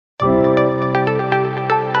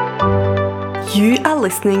You are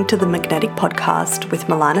listening to the Magnetic Podcast with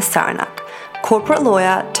Milana Saranak, corporate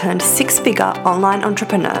lawyer turned six-figure online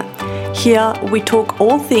entrepreneur. Here we talk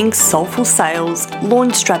all things soulful sales,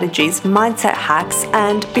 launch strategies, mindset hacks,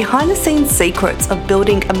 and behind-the-scenes secrets of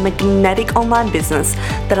building a magnetic online business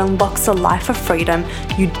that unlocks a life of freedom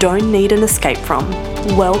you don't need an escape from.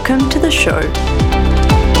 Welcome to the show.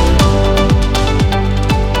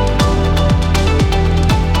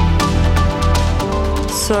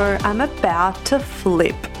 So I'm about to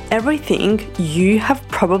flip everything you have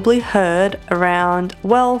probably heard around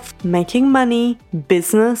wealth, making money,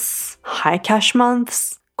 business, high cash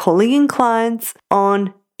months, calling in clients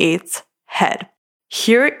on its head.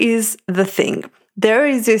 Here is the thing. There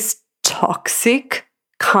is this toxic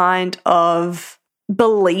kind of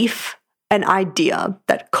belief and idea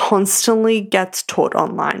that constantly gets taught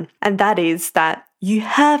online. And that is that you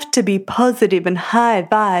have to be positive and high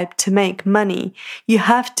vibe to make money. You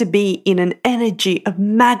have to be in an energy of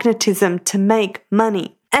magnetism to make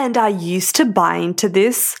money. And I used to buy into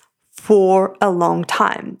this for a long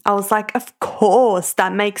time. I was like, of course,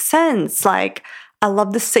 that makes sense. Like, I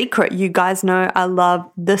love The Secret. You guys know I love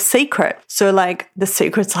The Secret. So The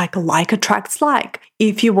Secret's like attracts like.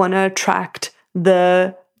 If you want to attract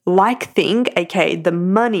the like thing, aka the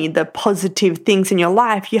money, the positive things in your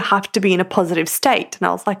life, you have to be in a positive state. And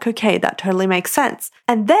I was like, okay, that totally makes sense.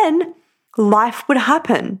 And then life would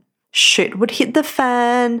happen. Shit would hit the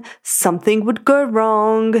fan, something would go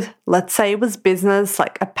wrong. Let's say it was business,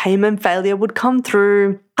 like a payment failure would come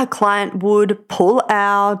through, a client would pull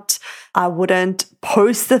out, I wouldn't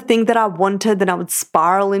post the thing that I wanted, then I would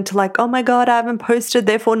spiral into oh my God, I haven't posted,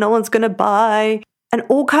 therefore no one's going to buy. And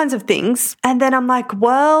all kinds of things. And then I'm like,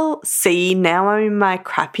 well, see, now I'm in my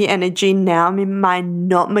crappy energy. Now I'm in my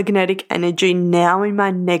not magnetic energy. Now I'm in my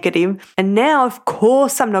negative. And now, of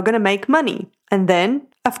course, I'm not going to make money. And then,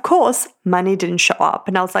 of course, money didn't show up.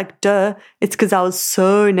 And I was like, duh, it's because I was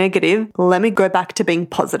so negative. Let me go back to being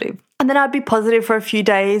positive. And then I'd be positive for a few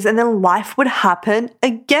days and then life would happen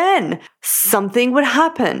again. Something would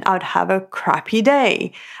happen. I would have a crappy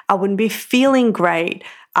day. I wouldn't be feeling great.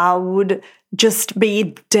 I would just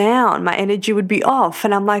be down. My energy would be off.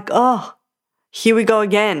 And I'm like, oh, here we go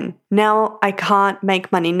again. Now I can't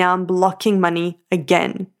make money. Now I'm blocking money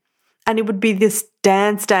again. And it would be this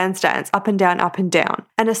dance, up and down, up and down.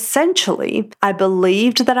 And essentially, I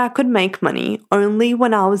believed that I could make money only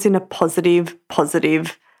when I was in a positive,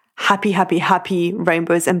 happy,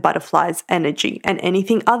 rainbows and butterflies energy. And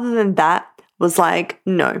anything other than that was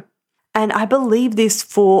no. And I believed this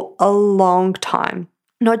for a long time.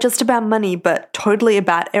 Not just about money, but totally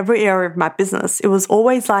about every area of my business. It was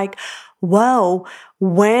always well,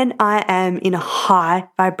 when I am in a high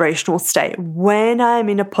vibrational state, when I'm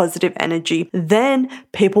in a positive energy, then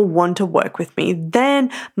people want to work with me.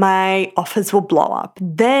 Then my offers will blow up.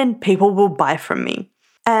 Then people will buy from me.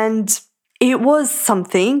 And it was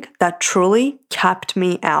something that truly capped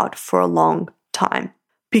me out for a long time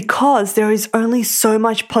because there is only so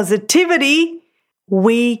much positivity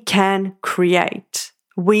we can create.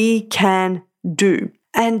 We can do.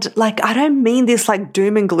 And I don't mean this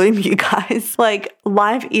doom and gloom, you guys.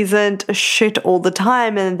 Life isn't shit all the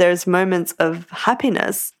time and there's moments of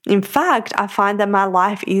happiness. In fact, I find that my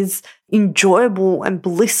life is enjoyable and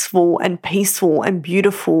blissful and peaceful and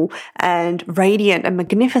beautiful and radiant and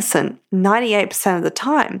magnificent 98% of the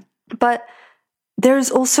time. But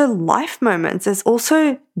there's also life moments. There's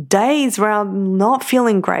also days where I'm not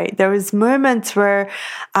feeling great. There is moments where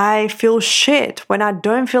I feel shit, when I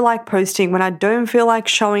don't feel like posting, when I don't feel like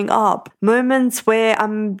showing up. Moments where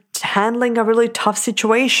I'm handling a really tough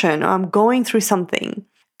situation or I'm going through something.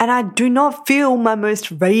 And I do not feel my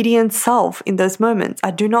most radiant self in those moments.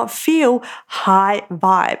 I do not feel high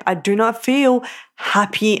vibe. I do not feel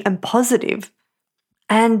happy and positive.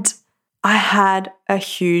 And I had a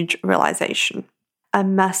huge realization. A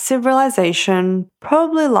massive realization,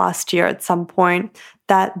 probably last year at some point,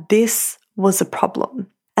 that this was a problem.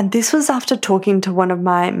 And this was after talking to one of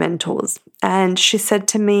my mentors. And she said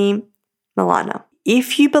to me, Milana,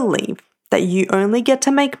 if you believe that you only get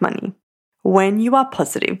to make money when you are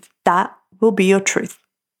positive, that will be your truth.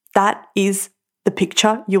 That is the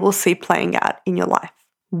picture you will see playing out in your life.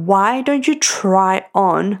 Why don't you try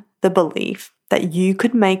on the belief that you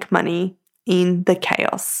could make money in the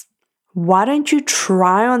chaos? Why don't you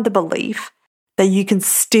try on the belief that you can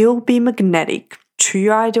still be magnetic to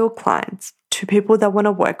your ideal clients, to people that want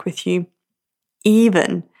to work with you,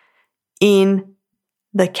 even in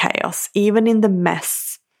the chaos, even in the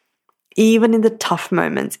mess, even in the tough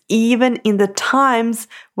moments, even in the times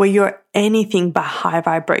where you're anything but high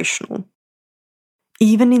vibrational,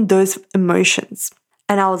 even in those emotions.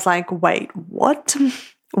 And I was like, wait, what?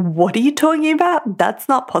 What are you talking about? That's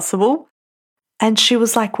not possible. And she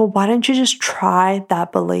was like, well, why don't you just try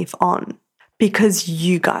that belief on? Because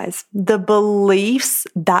you guys, the beliefs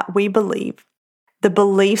that we believe, the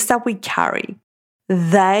beliefs that we carry,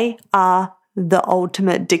 they are the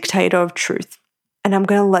ultimate dictator of truth. And I'm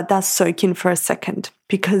going to let that soak in for a second,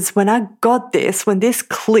 because when I got this, when this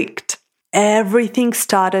clicked, everything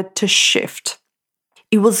started to shift.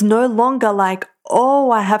 It was no longer like,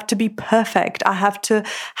 oh, I have to be perfect. I have to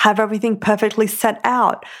have everything perfectly set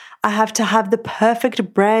out. I have to have the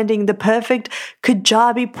perfect branding, the perfect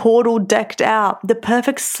Kajabi portal decked out, the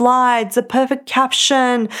perfect slides, the perfect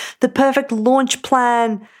caption, the perfect launch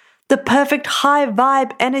plan, the perfect high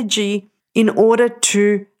vibe energy in order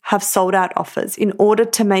to have sold out offers, in order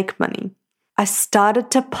to make money. I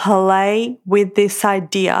started to play with this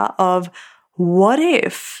idea of, what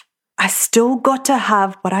if I still got to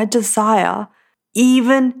have what I desire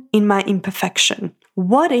even in my imperfection?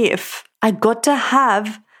 What if I got to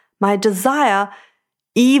have my desire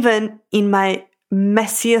even in my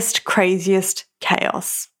messiest, craziest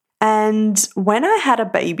chaos? And when I had a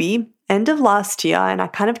baby, end of last year, and I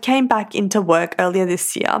kind of came back into work earlier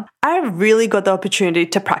this year, I really got the opportunity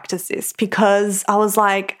to practice this because I was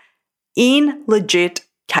like in legit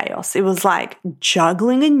chaos. It was like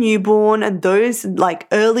juggling a newborn, and those like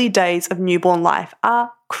early days of newborn life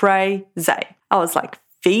are crazy. I was like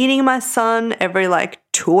feeding my son every like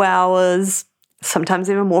 2 hours, sometimes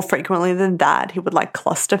even more frequently than that. He would like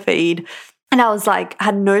cluster feed. And I was like, I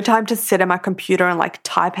had no time to sit at my computer and like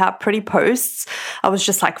type out pretty posts. I was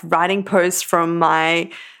just like writing posts from my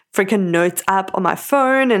freaking notes app on my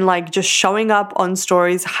phone and like just showing up on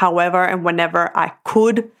stories however and whenever I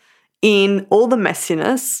could in all the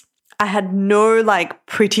messiness. I had no like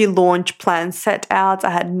pretty launch plans set out. I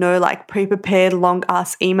had no like pre-prepared long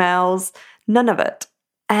ass emails, none of it.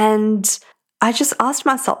 And I just asked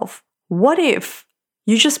myself, what if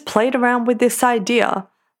you just played around with this idea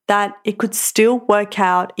that it could still work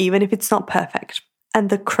out even if it's not perfect? And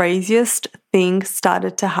the craziest thing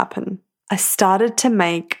started to happen. I started to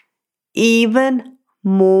make even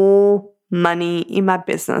more money in my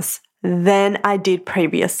business than I did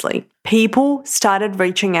previously. People started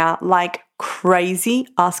reaching out like crazy,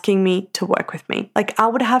 asking me to work with me. Like I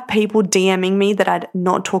would have people DMing me that I'd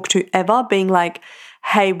not talked to ever, being like,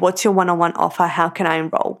 hey, what's your one-on-one offer? How can I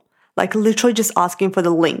enroll? Like literally just asking for the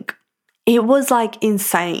link. It was like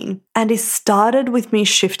insane. And it started with me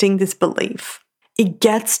shifting this belief. It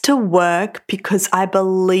gets to work because I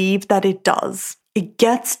believe that it does. It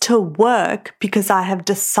gets to work because I have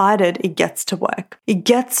decided it gets to work. It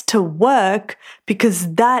gets to work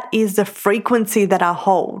because that is the frequency that I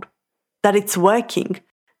hold, that it's working,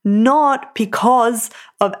 not because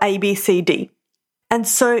of A, B, C, D. And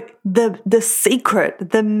so the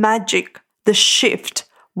secret, the magic, the shift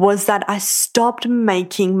was that I stopped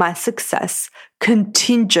making my success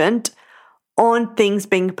contingent on things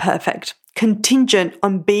being perfect, contingent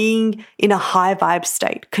on being in a high vibe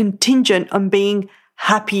state, contingent on being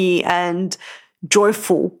happy and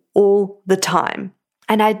joyful all the time.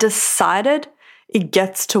 And I decided it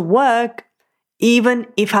gets to work even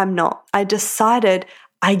if I'm not. I decided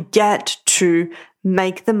I get to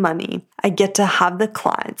make the money. I get to have the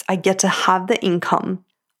clients. I get to have the income,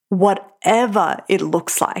 whatever it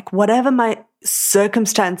looks like, whatever my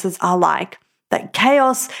circumstances are like, that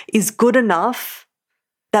chaos is good enough,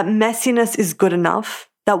 that messiness is good enough,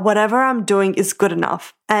 that whatever I'm doing is good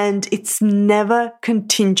enough. And it's never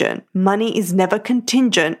contingent. Money is never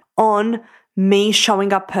contingent on me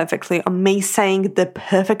showing up perfectly, on me saying the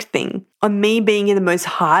perfect thing, on me being in the most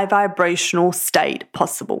high vibrational state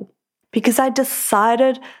possible. Because I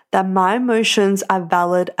decided that my emotions are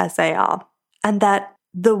valid as they are, and that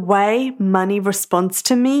the way money responds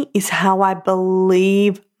to me is how I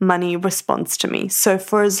believe money responds to me. So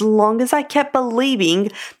for as long as I kept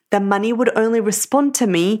believing that money would only respond to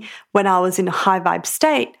me when I was in a high vibe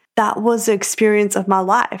state, that was the experience of my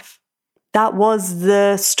life. That was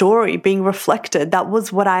the story being reflected. That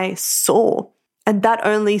was what I saw. And that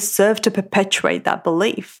only served to perpetuate that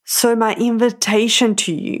belief. So my invitation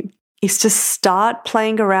to you is to start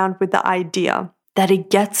playing around with the idea that it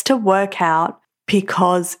gets to work out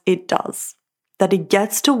because it does. That it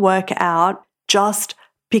gets to work out just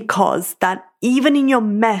because, that even in your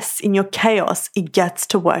mess, in your chaos, it gets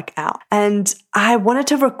to work out. And I wanted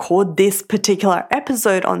to record this particular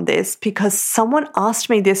episode on this because someone asked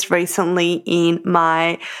me this recently in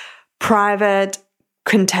my private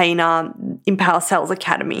container, Empower Sales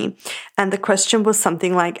Academy. And the question was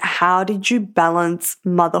something like, how did you balance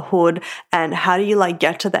motherhood and how do you like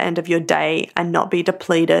get to the end of your day and not be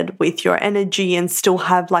depleted with your energy and still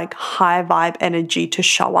have like high vibe energy to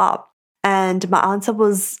show up? And my answer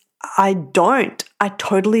was, I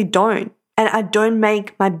totally don't. And I don't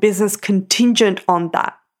make my business contingent on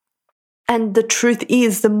that. And the truth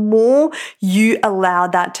is, the more you allow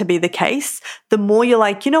that to be the case, the more you're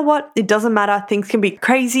like, you know what? It doesn't matter. Things can be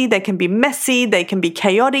crazy. They can be messy. They can be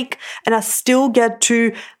chaotic. And I still get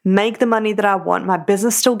to make the money that I want. My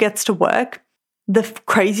business still gets to work. The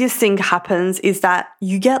craziest thing happens is that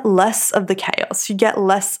you get less of the chaos. You get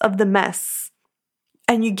less of the mess.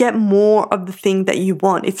 And you get more of the thing that you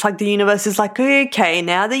want. It's like the universe is like, okay,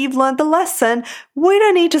 now that you've learned the lesson, we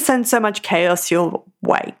don't need to send so much chaos your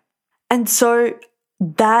way. And so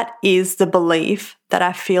that is the belief that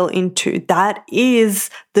I feel into. That is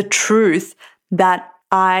the truth that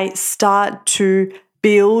I start to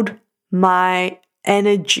build my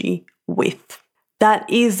energy with. That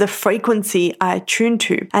is the frequency I tune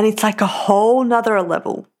to. And it's like a whole nother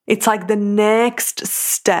level. It's like the next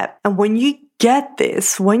step. And when you get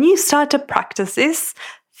this, when you start to practice this,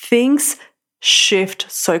 things shift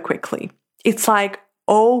so quickly. It's like,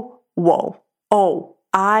 oh, whoa, oh,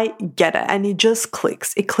 I get it. And it just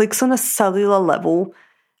clicks. It clicks on a cellular level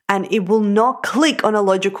and it will not click on a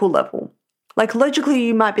logical level. Like logically,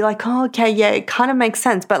 you might be like, oh, okay, yeah, it kind of makes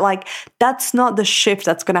sense. But like, that's not the shift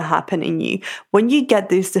that's going to happen in you. When you get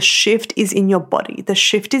this, the shift is in your body. The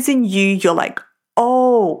shift is in you. You're like,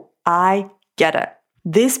 oh, I get it.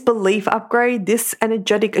 This belief upgrade, this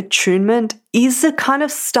energetic attunement is the kind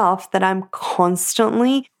of stuff that I'm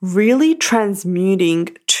constantly really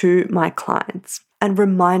transmuting to my clients and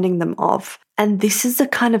reminding them of. And this is the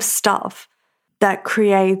kind of stuff that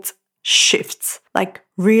creates shifts, like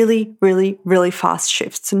really, really, really fast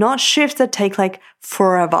shifts, not shifts that take like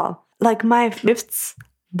forever. Like my shifts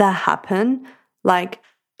that happen like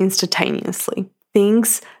instantaneously.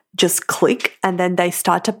 Things just click and then they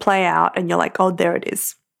start to play out and you're like, oh, there it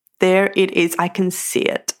is. There it is. I can see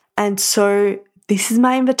it. And so this is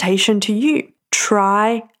my invitation to you.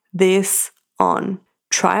 Try this on.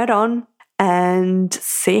 Try it on and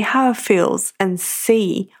see how it feels and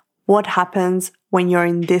see what happens when you're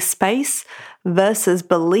in this space versus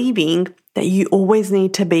believing that you always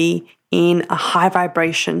need to be in a high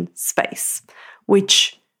vibration space,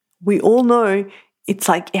 which we all know it's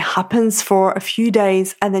like it happens for a few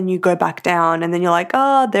days and then you go back down and then you're like,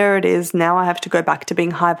 oh, there it is. Now I have to go back to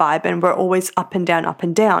being high vibe, and we're always up and down, up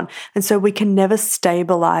and down. And so we can never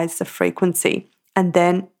stabilize the frequency. And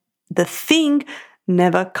then the thing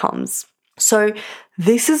never comes. So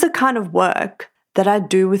this is the kind of work that I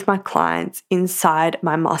do with my clients inside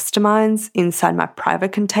my masterminds, inside my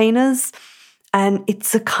private containers. And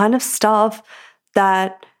it's the kind of stuff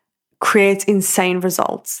that creates insane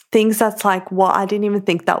results. Things that's like, well, I didn't even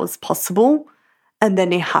think that was possible. And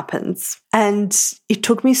then it happens. And it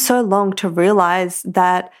took me so long to realize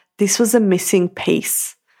that this was a missing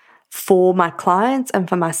piece for my clients and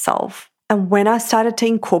for myself. And when I started to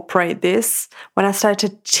incorporate this, when I started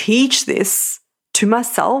to teach this to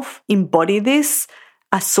myself, embody this,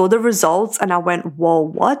 I saw the results and I went, whoa,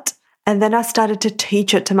 what? And then I started to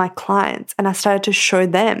teach it to my clients and I started to show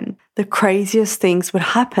them the craziest things would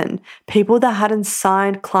happen. People that hadn't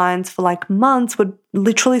signed clients for like months would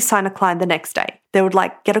literally sign a client the next day. They would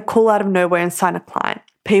like get a call out of nowhere and sign a client.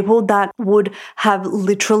 People that would have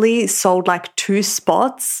literally sold like 2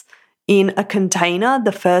 spots in a container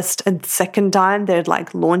the first and second time they'd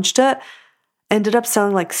like launched it, ended up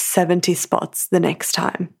selling like 70 spots the next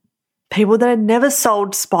time. People that had never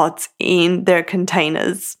sold spots in their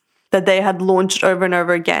containers that they had launched over and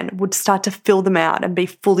over again would start to fill them out and be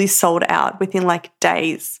fully sold out within like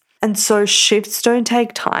days. And so shifts don't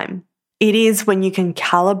take time. It is when you can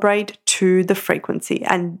calibrate to the frequency.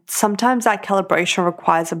 And sometimes that calibration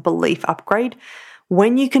requires a belief upgrade.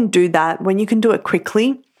 When you can do that, when you can do it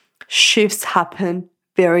quickly, shifts happen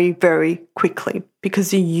very, very quickly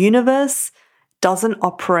because the universe doesn't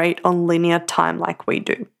operate on linear time like we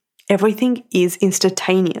do. Everything is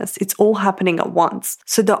instantaneous. It's all happening at once.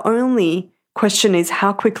 So the only question is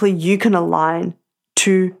how quickly you can align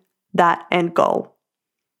to that end goal,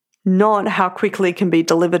 not how quickly it can be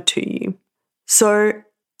delivered to you. So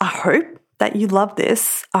I hope that you love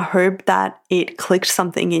this. I hope that it clicked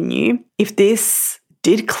something in you. If this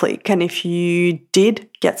did click and if you did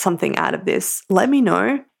get something out of this, let me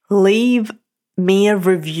know. Leave me a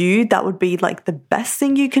review. That would be like the best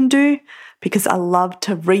thing you can do because I love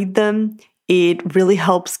to read them. It really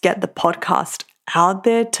helps get the podcast out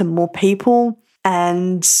there to more people.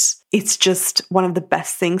 And it's just one of the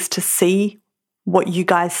best things to see what you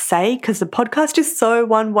guys say, because the podcast is so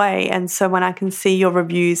one way. And so when I can see your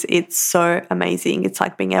reviews, it's so amazing. It's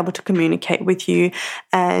like being able to communicate with you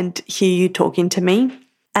and hear you talking to me.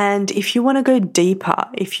 And if you want to go deeper,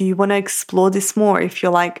 if you want to explore this more, if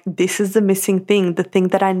you're like, this is the missing thing, the thing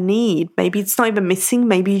that I need, maybe it's not even missing,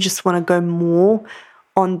 maybe you just want to go more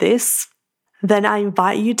on this, then I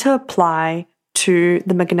invite you to apply to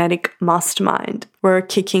the Magnetic Mastermind. We're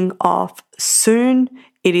kicking off soon.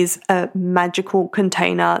 It is a magical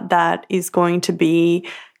container that is going to be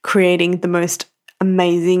creating the most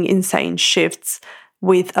amazing, insane shifts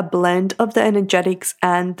with a blend of the energetics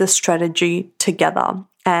and the strategy together.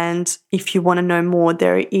 And if you want to know more,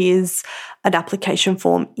 there is an application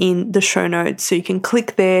form in the show notes. So you can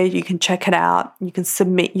click there, you can check it out, you can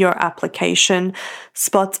submit your application.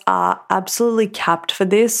 Spots are absolutely capped for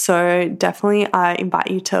this. So definitely I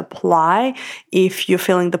invite you to apply if you're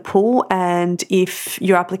feeling the pull. And if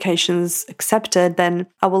your application's accepted, then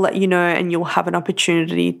I will let you know and you'll have an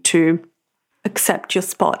opportunity to accept your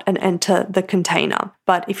spot and enter the container.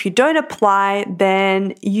 But if you don't apply,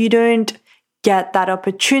 then you don't get that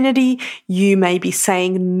opportunity. You may be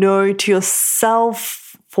saying no to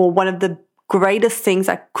yourself for one of the greatest things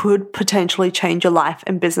that could potentially change your life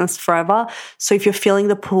and business forever. So if you're feeling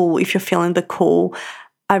the pull, if you're feeling the call,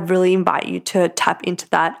 I really invite you to tap into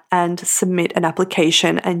that and submit an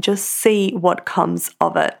application and just see what comes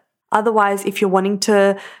of it. Otherwise, if you're wanting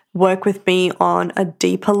to work with me on a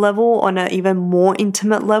deeper level, on an even more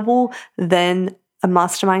intimate level, then a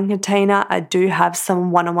mastermind container, I do have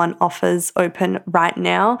some one-on-one offers open right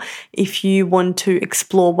now. If you want to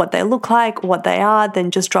explore what they look like, what they are,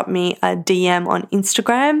 then just drop me a DM on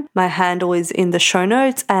Instagram. My handle is in the show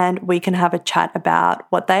notes and we can have a chat about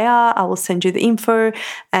what they are. I will send you the info.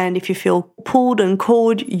 And if you feel pulled and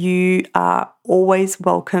called, you are always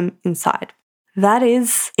welcome inside. That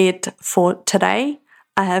is it for today.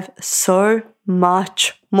 I have so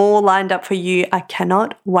much more lined up for you. I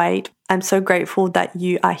cannot wait. I'm so grateful that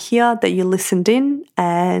you are here, that you listened in,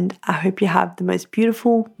 and I hope you have the most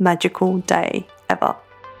beautiful, magical day ever.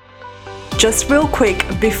 Just real quick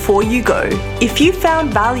before you go, if you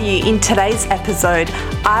found value in today's episode,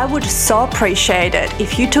 I would so appreciate it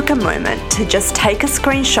if you took a moment to just take a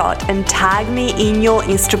screenshot and tag me in your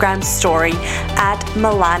Instagram story at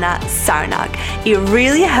Milana Sarnak. It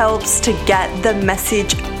really helps to get the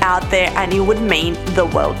message out there and it would mean the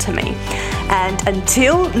world to me. And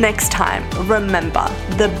until next time, remember,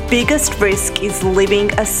 the biggest risk is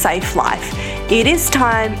living a safe life. It is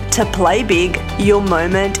time to play big. Your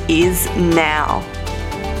moment is now.